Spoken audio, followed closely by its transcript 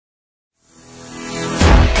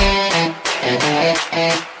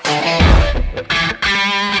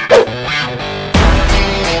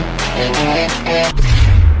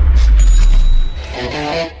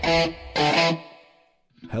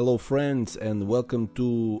Hello friends, and welcome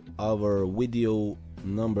to our video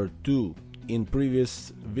number 2. In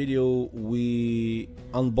previous video we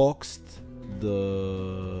unboxed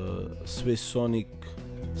the Swissonic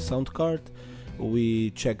sound card. We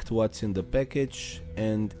checked what's in the package,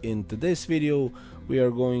 and in today's video we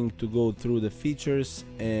are going to go through the features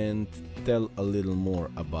and tell a little more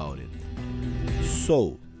about it.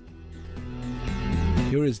 So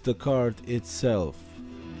here is the card itself.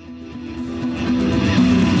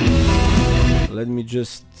 Let me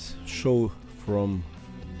just show from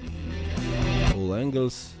all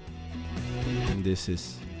angles. And this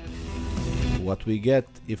is what we get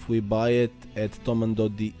if we buy it at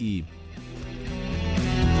toman.de.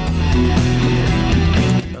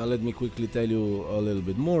 Let me quickly tell you a little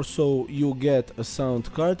bit more. So you get a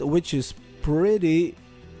sound card which is pretty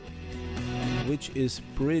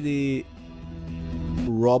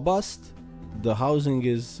robust. The housing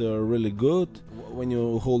is really good. When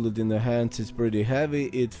you hold it in the hands, it's pretty heavy.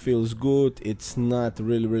 It feels good. It's not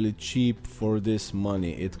really cheap for this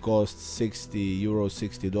money. It costs 60 euros,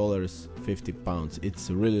 $60, 50 pounds. It's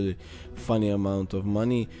a really funny amount of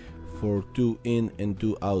money for 2 in and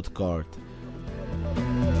 2 out card.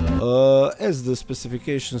 As the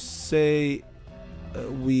specifications say,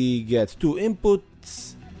 we get 2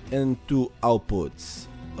 inputs and 2 outputs.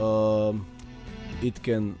 It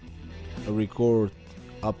can record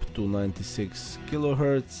up to 96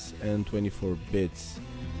 kilohertz and 24 bits.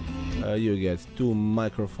 You get 2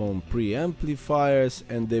 microphone preamplifiers,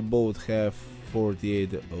 and they both have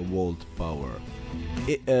 48 volt power.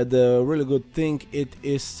 The really good thing, it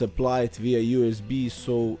is supplied via USB,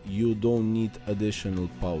 so you don't need additional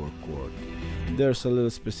power cord. There's a little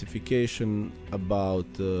specification about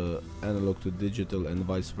analog to digital and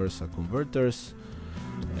vice versa converters,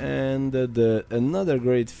 and another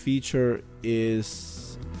great feature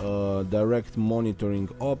is direct monitoring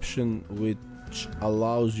option, which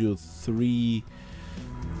allows you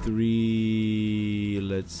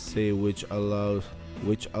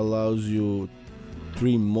which allows you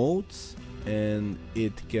 3 modes, and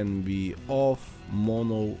it can be off,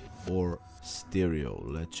 mono or stereo.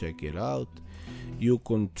 Let's check it out. You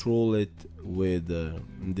control it with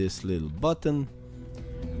this little button,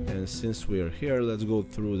 and since we are here, let's go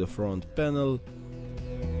through the front panel.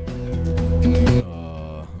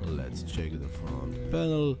 Let's check the front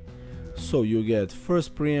panel. So you get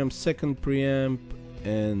first preamp, second preamp,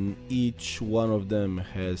 and each one of them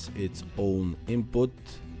has its own input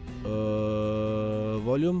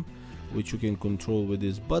volume, which you can control with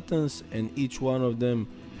these buttons, and each one of them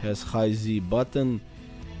has high Z button,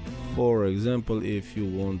 for example if you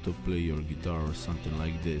want to play your guitar or something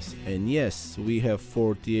like this. And yes, we have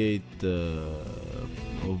 48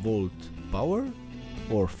 volt power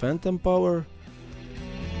or phantom power,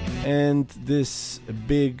 and this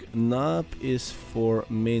big knob is for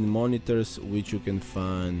main monitors, which you can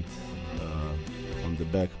find on the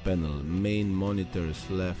back panel. Main monitors,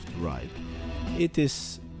 left, right. It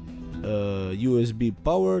is USB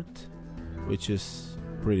powered, which is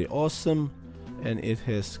pretty awesome, and it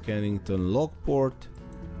has Kennington lock port.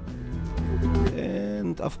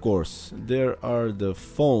 And of course there are the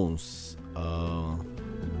phones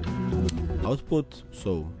output,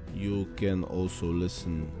 so you can also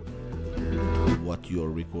listen what you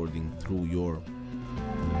are recording through your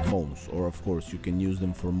phones, or of course you can use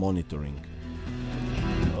them for monitoring.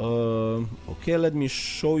 Okay, let me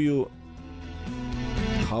show you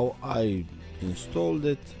how I installed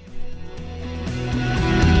it.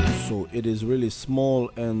 So it is really small,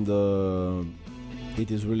 and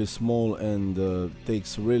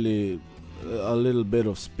takes really a little bit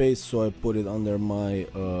of space, so I put it under my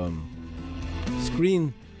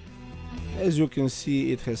screen. As you can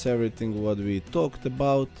see, it has everything what we talked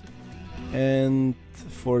about, and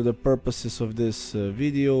for the purposes of this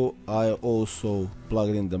video I also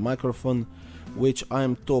plugged in the microphone, which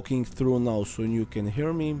I'm talking through now, so you can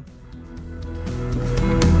hear me.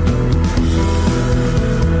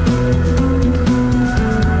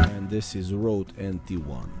 And this is Rode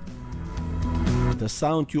NT1. The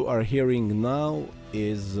sound you are hearing now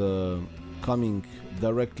is coming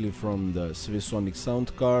directly from the Swissonic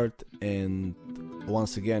sound card, and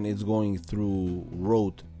once again it's going through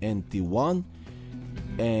Rode NT1.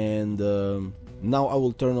 And now I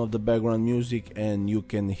will turn off the background music and you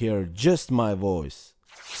can hear just my voice.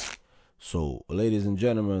 So ladies and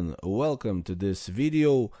gentlemen, welcome to this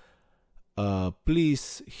video.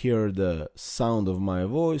 Please hear the sound of my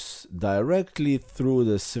voice directly through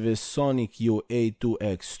the Swissonic UA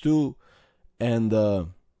 2X2 and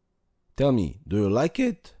tell me, do you like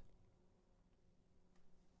it?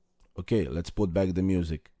 Okay, let's put back the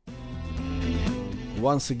music.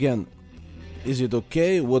 Once again, is it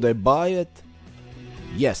okay? Would I buy it?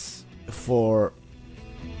 Yes, for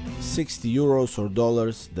 60 euros or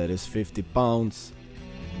dollars, that is 50 pounds.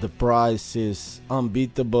 The price is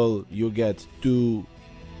unbeatable. You get 2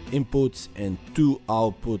 inputs and 2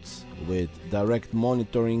 outputs with direct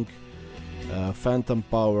monitoring, phantom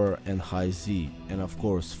power and high Z, and of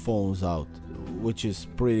course phones out, which is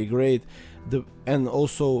pretty great. And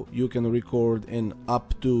also you can record in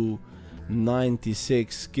up to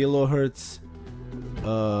 96 kilohertz.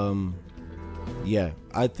 Yeah,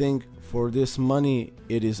 I think for this money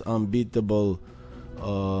it is unbeatable.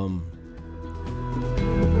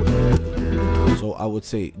 So I would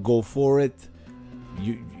say go for it.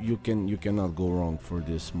 You cannot go wrong for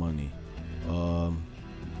this money.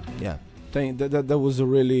 Yeah, that was a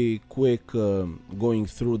really quick going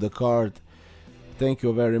through the card. Thank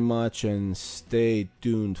you very much and stay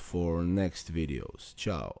tuned for next videos.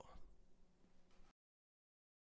 Ciao.